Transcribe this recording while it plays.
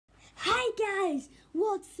Guys,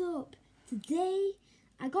 what's up? Today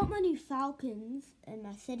I got my new falcons, and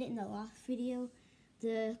I said it in the last video,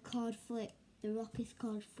 the card flick, the Rockets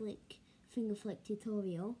card flick, finger flick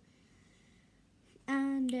tutorial.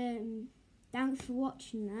 And thanks for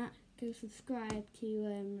watching that. Go subscribe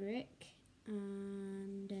to Rick,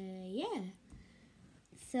 and yeah.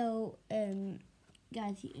 So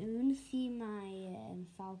guys, you're gonna see my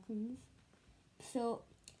falcons. So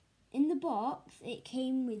in the box, it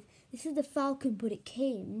came with, this is the falcon, but it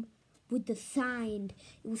came with it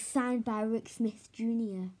was signed by Rick Smith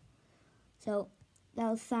Jr. So that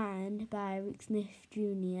was signed by Rick Smith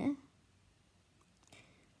Jr.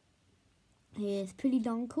 It's pretty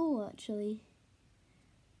darn cool, actually.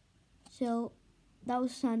 So that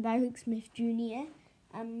was signed by Rick Smith Jr.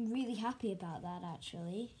 I'm really happy about that,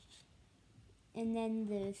 actually. And then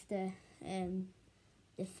there's the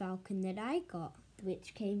falcon that I got,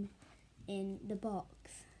 which came in the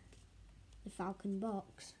box, the falcon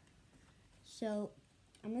box. So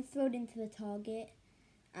I'm gonna throw it into the target.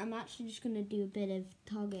 I'm actually just gonna do a bit of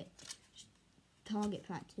target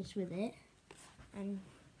practice with it, and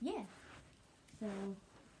yeah. So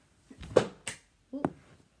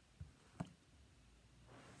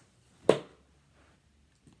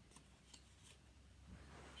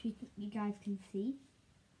you guys can see.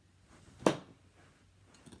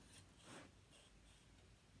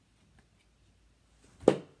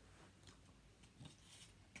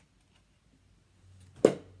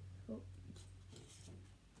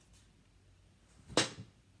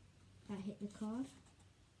 That hit the card.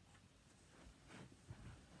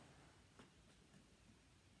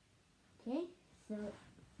 Okay, so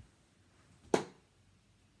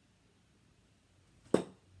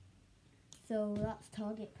that's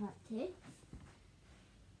target practice,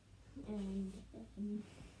 and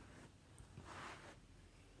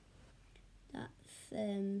that's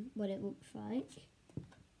what it looks like.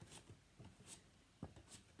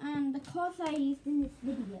 And the cards I used in this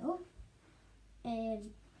video,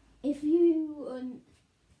 if you want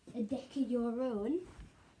a deck of your own,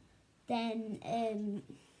 then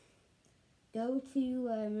go to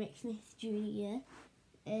Rick Smith Jr.,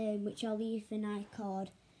 which I'll leave an iCard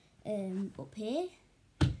up here.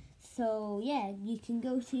 So yeah, you can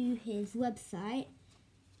go to his website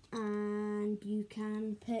and you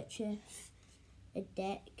can purchase a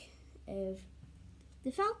deck of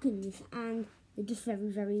the Falcons, and they're just very,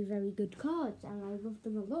 very, very good cards, and I love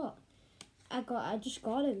them a lot. I just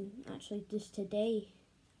got them actually just today.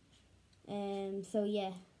 So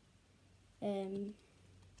yeah,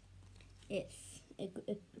 it's a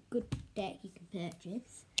good deck you can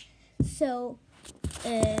purchase. So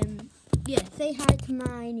yeah, say hi to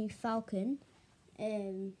my new falcon.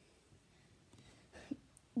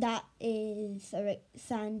 That is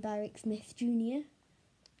signed by Rick Smith Jr.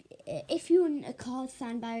 If you want a card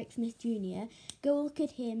signed by Rick Smith Jr., go look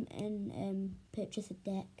at him and purchase a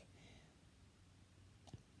deck.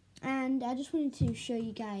 And I just wanted to show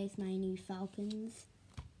you guys my new falcons.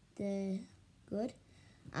 They're good.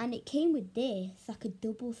 And it came with this, like a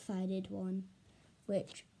double-sided one,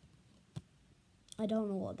 which I don't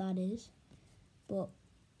know what that is, but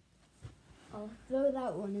I'll throw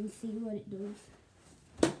that one and see what it does.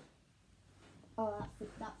 Oh,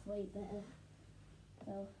 that's way better.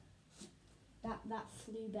 So that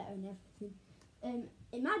flew better and everything.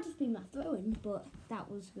 It might just be my throwing, but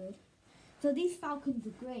that was good. So these falcons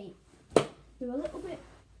are great. They're a little bit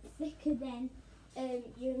thicker than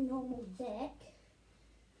your normal deck.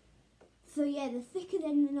 So yeah, they're thicker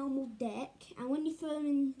than the normal deck, and when you throw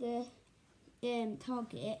them in the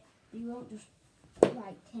target, you won't just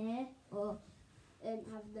like tear or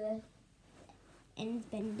have the ends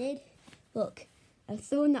bended. Look, I've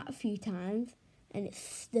thrown that a few times, and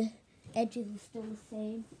the edges are still the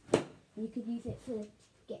same. And you could use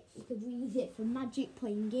it for magic,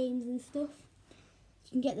 playing games and stuff.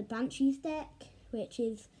 You can get the Banshees deck, which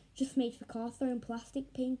is just made for card throwing,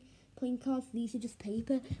 plastic playing cards. These are just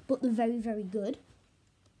paper, but they're very, very good.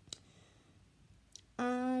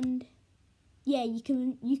 And yeah, you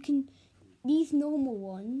can these normal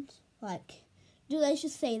ones, like, let's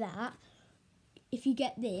just say that if you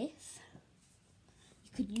get this,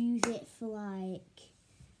 you could use it for like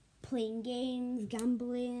playing games,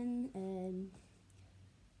 gambling,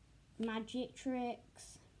 magic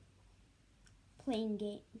tricks, playing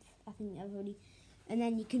games. I think I've already, and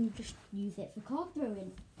then you can just use it for card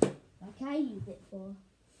throwing, like I use it for.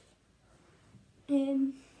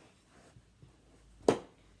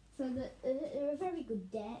 So they're a very good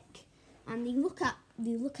deck, and they look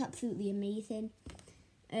absolutely amazing.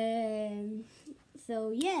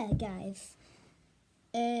 So yeah, guys.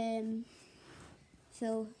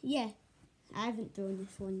 So yeah, I haven't thrown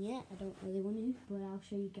this one yet. I don't really want to, but I'll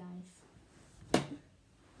show you guys.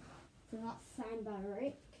 So that's signed by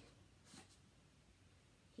Rick.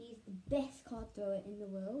 He's the best card thrower in the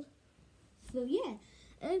world. So yeah,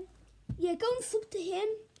 go and sub to him.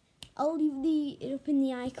 I'll leave it up in the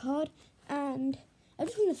iCard, and I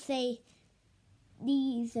just want to say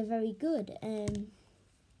these are very good.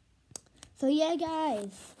 So yeah,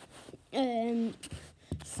 guys,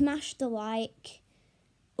 smash the like.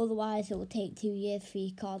 Otherwise, it will take 2 years for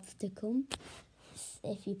your cards to come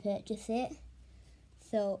if you purchase it.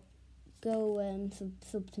 So go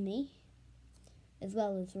sub to me as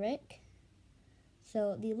well as Rick.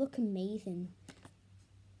 So they look amazing.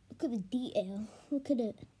 Look at the detail. Look at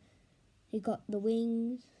it. You got the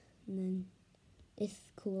wings and then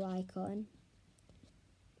this cool icon.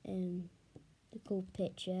 The cool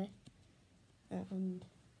picture. And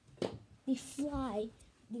they fly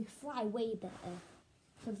way better.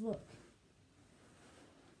 Because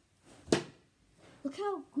look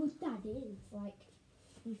how good that is. Like,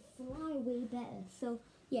 they fly way better. So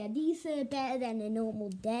yeah, these are better than a normal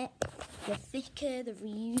deck. They're thicker, they're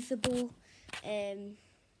reusable. And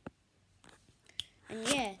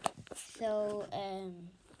yeah, so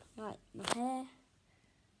like my hair, I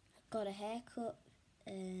got a haircut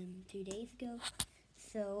 2 days ago.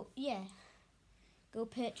 So yeah, go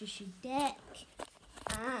purchase your deck.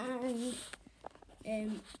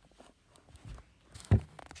 And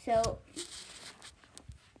so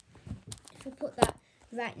if I put that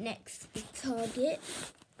right next to the target,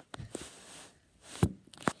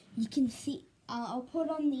 you can see. I'll put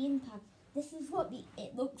on the impact. This is what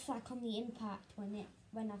it looks like on the impact when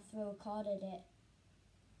I throw a card at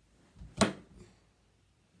it.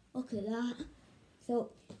 Look at that.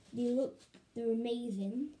 So they're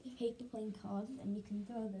amazing. They're paper-plane cards, and you can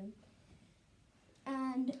throw them.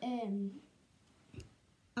 And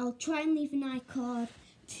I'll try and leave an iCard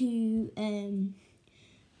to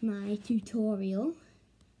my tutorial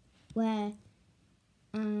where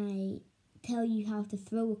I tell you how to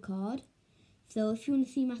throw a card. So if you want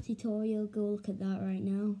to see my tutorial, go look at that right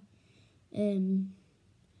now.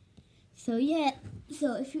 So yeah,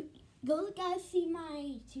 so if you go guys see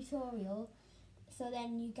my tutorial, so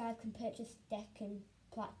then you guys can purchase a deck and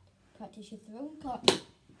practice your throwing cards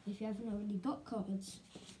if you haven't already got cards.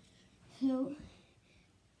 So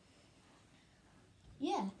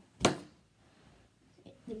yeah,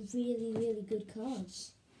 they're really, really good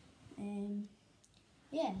cards.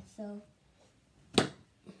 Yeah, so like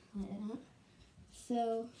that.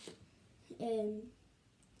 So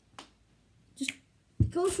just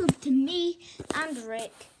go sub to me and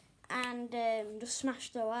Rick, and just smash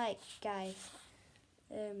the like, guys.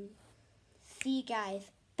 See you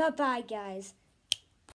guys. Bye bye, guys.